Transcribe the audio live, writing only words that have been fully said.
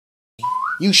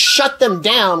You shut them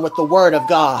down with the word of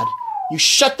God. You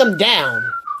shut them down.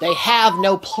 They have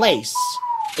no place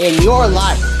in your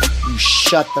life. You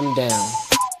shut them down.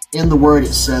 In the word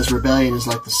it says rebellion is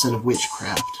like the sin of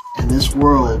witchcraft. And this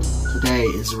world today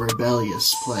is a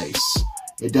rebellious place.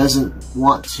 It doesn't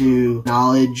want to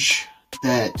acknowledge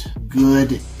that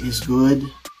good is good,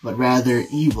 but rather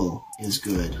evil is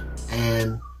good.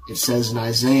 And it says in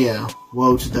Isaiah,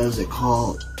 woe to those that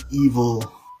call evil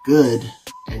good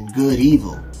and good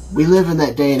evil. We live in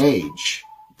that day and age.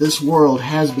 This world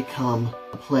has become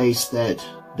a place that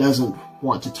doesn't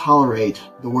want to tolerate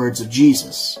the words of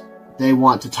Jesus. They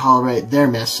want to tolerate their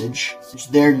message,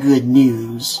 their good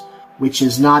news, which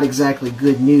is not exactly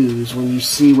good news when you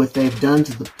see what they've done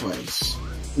to the place.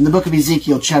 In the book of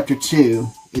Ezekiel chapter 2,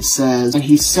 it says, and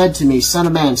he said to me, Son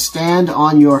of man, stand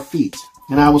on your feet,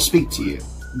 and I will speak to you.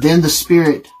 Then the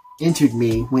Spirit entered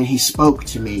me when he spoke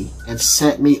to me, and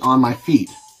set me on my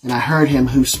feet. And I heard him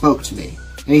who spoke to me.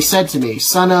 And he said to me,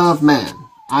 Son of man,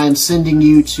 I am sending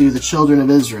you to the children of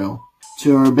Israel,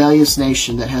 to a rebellious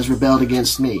nation that has rebelled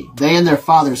against me. They and their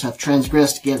fathers have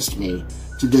transgressed against me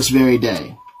to this very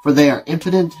day. For they are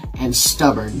impotent and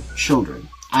stubborn children.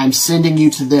 I am sending you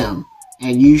to them,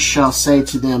 and you shall say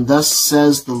to them, Thus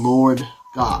says the Lord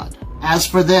God. As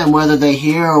for them, whether they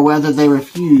hear or whether they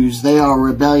refuse, they are a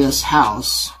rebellious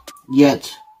house.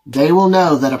 Yet they will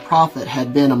know that a prophet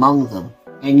had been among them.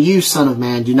 And you, son of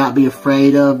man, do not be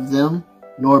afraid of them,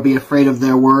 nor be afraid of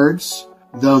their words,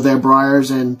 though their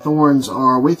briars and thorns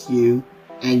are with you,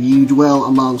 and you dwell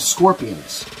among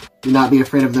scorpions. Do not be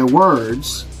afraid of their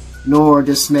words, nor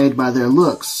dismayed by their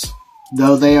looks.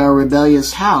 Though they are a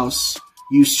rebellious house,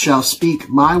 you shall speak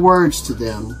my words to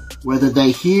them, whether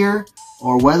they hear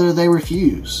or whether they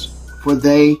refuse, for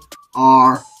they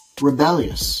are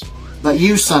rebellious. But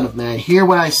you, son of man, hear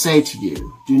what I say to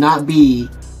you. Do not be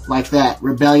like that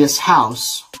rebellious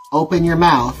house. Open your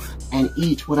mouth and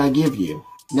eat what I give you.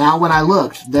 Now when I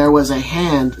looked, there was a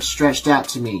hand stretched out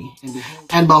to me,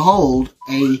 and behold,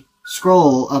 a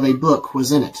scroll of a book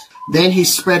was in it. Then he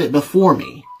spread it before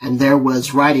me, and there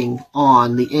was writing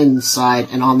on the inside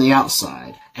and on the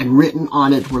outside, and written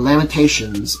on it were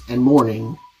lamentations and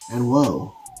mourning and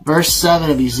woe. Verse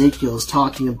 7 of Ezekiel is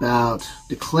talking about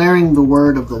declaring the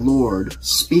word of the Lord,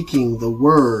 speaking the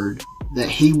word that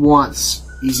he wants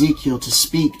Ezekiel to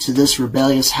speak to this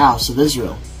rebellious house of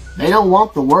Israel. They don't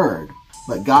want the word,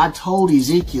 but God told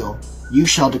Ezekiel, you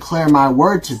shall declare my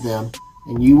word to them,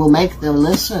 and you will make them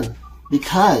listen.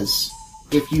 Because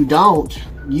if you don't,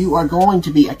 you are going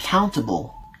to be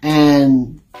accountable.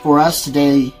 And for us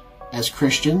today as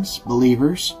Christians,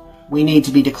 believers, we need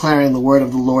to be declaring the word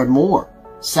of the Lord more.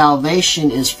 Salvation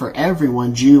is for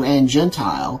everyone, Jew and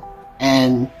Gentile,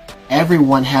 and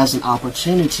everyone has an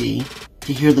opportunity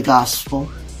to hear the gospel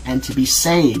and to be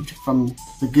saved from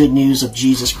the good news of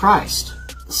Jesus Christ.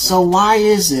 So why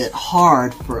is it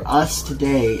hard for us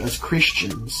today as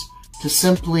Christians to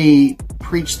simply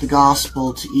preach the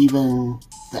gospel to even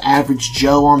the average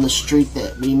Joe on the street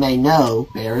that we may know?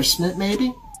 Embarrassment,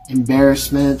 maybe?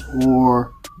 Embarrassment,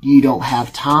 or you don't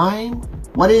have time?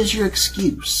 What is your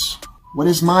excuse? What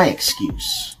is my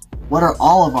excuse? What are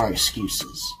all of our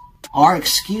excuses? Our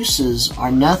excuses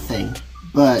are nothing,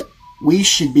 but we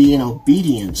should be in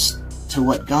obedience to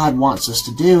what God wants us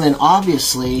to do. And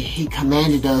obviously, he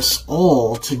commanded us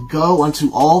all to go unto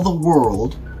all the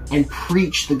world and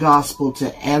preach the gospel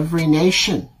to every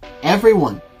nation,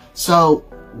 everyone. So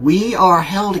we are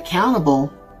held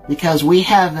accountable because we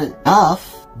haven't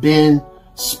been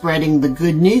spreading the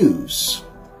good news.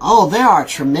 Oh, there are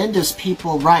tremendous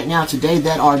people right now today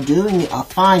that are doing a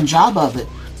fine job of it,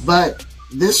 but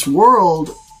this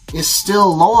world is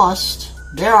still lost.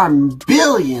 There are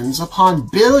billions upon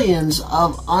billions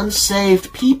of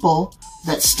unsaved people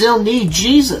that still need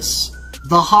Jesus.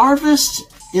 The harvest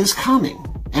is coming,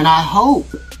 and I hope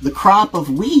the crop of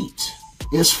wheat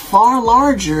is far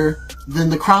larger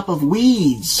than the crop of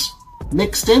weeds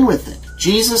mixed in with it.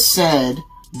 Jesus said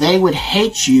they would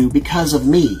hate you because of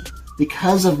me.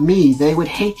 Because of me, they would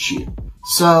hate you.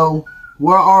 So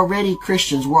we're already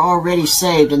Christians, we're already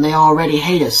saved, and they already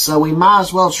hate us. So we might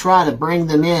as well try to bring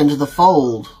them into the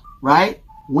fold, right?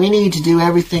 We need to do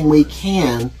everything we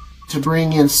can to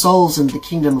bring in souls into the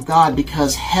kingdom of God,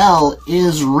 because hell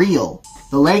is real.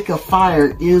 The lake of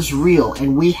fire is real,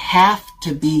 and we have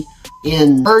to be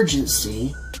in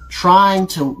urgency trying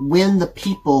to win the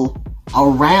people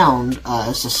around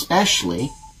us, especially,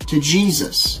 to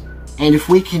Jesus. And if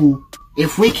we can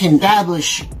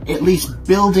establish at least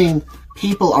building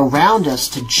people around us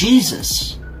to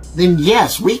Jesus, then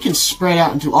yes, we can spread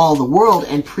out into all the world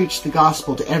and preach the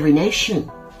gospel to every nation.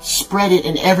 spread it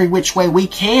in every which way we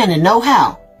can and know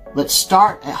how. But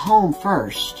start at home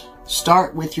first.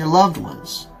 Start with your loved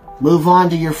ones. Move on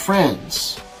to your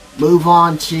friends. Move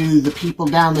on to the people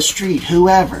down the street,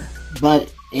 whoever.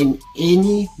 But in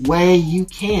any way you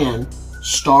can,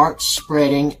 start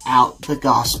spreading out the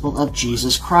gospel of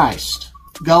Jesus Christ.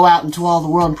 Go out into all the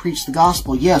world and preach the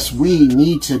gospel. Yes, we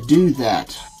need to do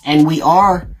that. And we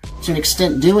are, to an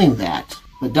extent, doing that.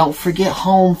 But don't forget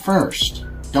home first.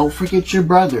 Don't forget your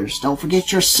brothers. Don't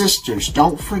forget your sisters.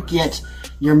 Don't forget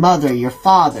your mother, your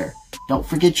father. Don't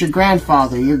forget your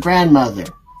grandfather, your grandmother,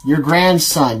 your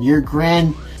grandson, your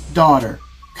granddaughter,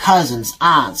 cousins,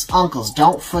 aunts, uncles.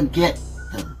 Don't forget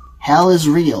them. Hell is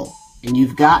real, and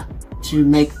you've got to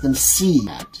make them see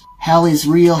that. Hell is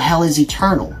real, hell is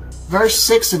eternal. Verse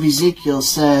 6 of Ezekiel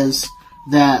says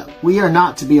that we are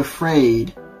not to be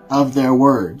afraid of their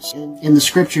words. In the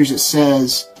scriptures it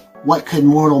says, "What could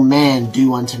mortal man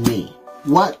do unto me?"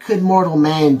 What could mortal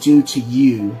man do to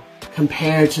you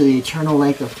compared to the eternal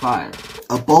lake of fire?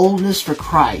 A boldness for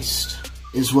Christ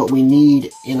is what we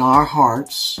need in our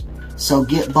hearts. So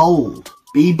get bold.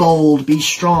 Be bold, be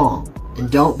strong, and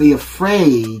don't be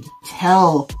afraid to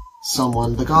tell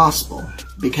someone the gospel.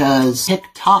 Because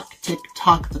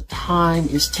tick-tock, the time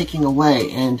is ticking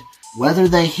away, and whether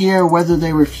they hear, whether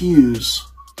they refuse,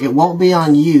 it won't be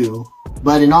on you,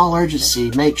 but in all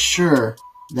urgency, make sure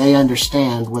they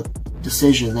understand what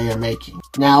decision they are making.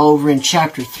 Now over in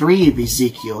chapter 3 of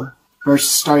Ezekiel,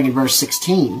 starting in verse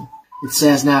 16, it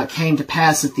says, "Now it came to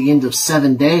pass at the end of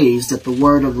 7 days that the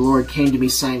word of the Lord came to me,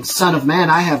 saying, Son of man,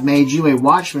 I have made you a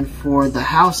watchman for the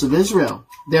house of Israel.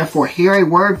 Therefore hear a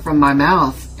word from my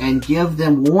mouth, and give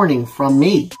them warning from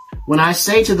me. When I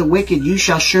say to the wicked, you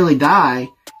shall surely die,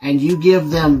 and you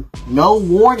give them no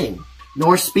warning,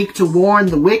 nor speak to warn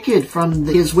the wicked from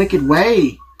his wicked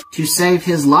way, to save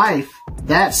his life,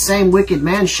 that same wicked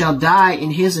man shall die in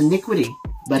his iniquity,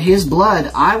 but his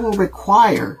blood I will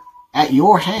require at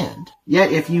your hand.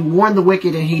 Yet if you warn the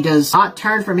wicked, and he does not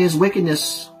turn from his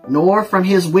wickedness, nor from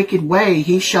his wicked way,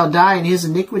 he shall die in his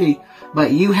iniquity,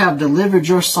 but you have delivered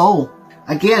your soul."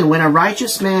 Again, when a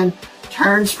righteous man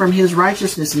turns from his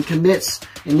righteousness and commits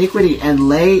iniquity and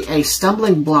lay a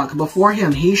stumbling block before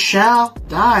him, he shall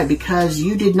die, because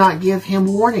you did not give him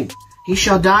warning. He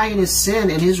shall die in his sin,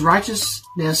 and his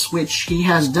righteousness which he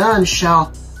has done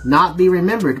shall not be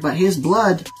remembered, but his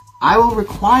blood I will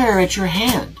require at your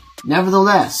hand.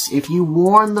 Nevertheless, if you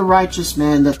warn the righteous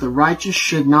man that the righteous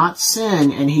should not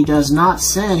sin, and he does not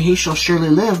sin, he shall surely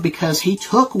live, because he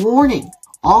took warning.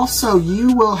 Also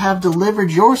you will have delivered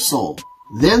your soul.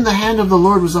 Then the hand of the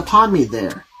Lord was upon me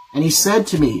there, and he said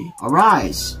to me,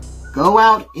 Arise, go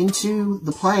out into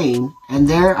the plain, and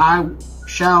there I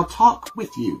shall talk with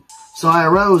you. So I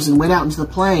arose and went out into the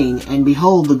plain, and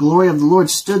behold, the glory of the Lord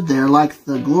stood there, like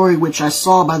the glory which I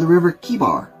saw by the river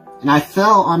Kibar. And I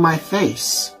fell on my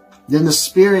face. Then the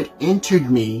Spirit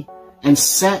entered me, and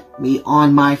set me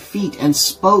on my feet, and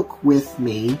spoke with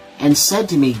me, and said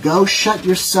to me, Go shut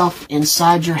yourself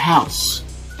inside your house.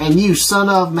 And you, son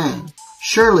of man,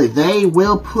 surely they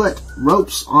will put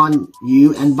ropes on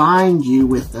you, and bind you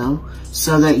with them,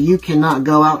 so that you cannot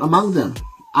go out among them.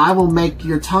 I will make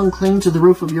your tongue cling to the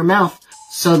roof of your mouth,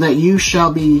 so that you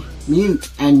shall be mute,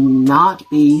 and not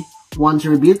be one to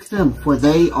rebuke them, for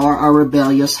they are a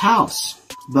rebellious house.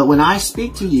 But when I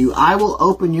speak to you, I will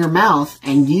open your mouth,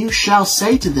 and you shall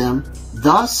say to them,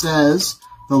 Thus says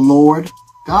the Lord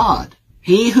God.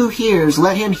 He who hears,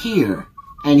 let him hear,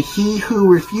 and he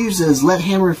who refuses, let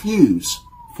him refuse,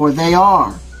 for they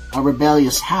are a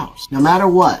rebellious house. No matter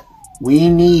what, we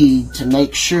need to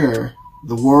make sure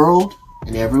the world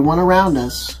and everyone around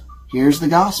us hears the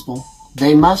gospel.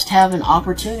 They must have an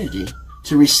opportunity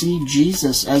to receive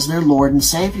Jesus as their Lord and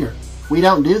Savior. If we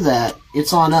don't do that,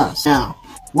 it's on us. Now,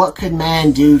 what could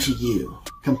man do to you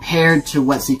compared to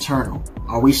what's eternal?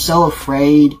 Are we so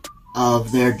afraid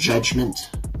of their judgment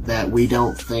that we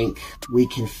don't think we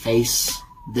can face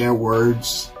their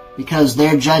words? Because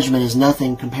their judgment is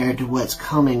nothing compared to what's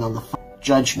coming on the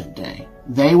judgment day.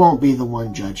 They won't be the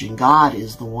one judging. God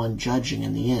is the one judging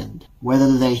in the end.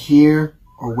 Whether they hear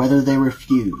or whether they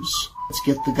refuse, let's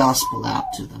get the gospel out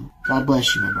to them. God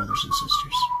bless you, my brothers and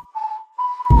sisters.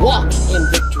 Walk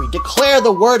in victory. Declare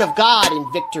the word of God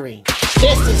in victory.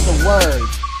 This is the word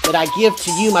that I give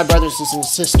to you, my brothers and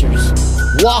sisters.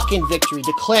 Walk in victory.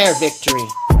 Declare victory.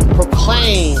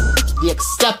 Proclaim the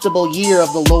acceptable year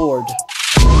of the Lord.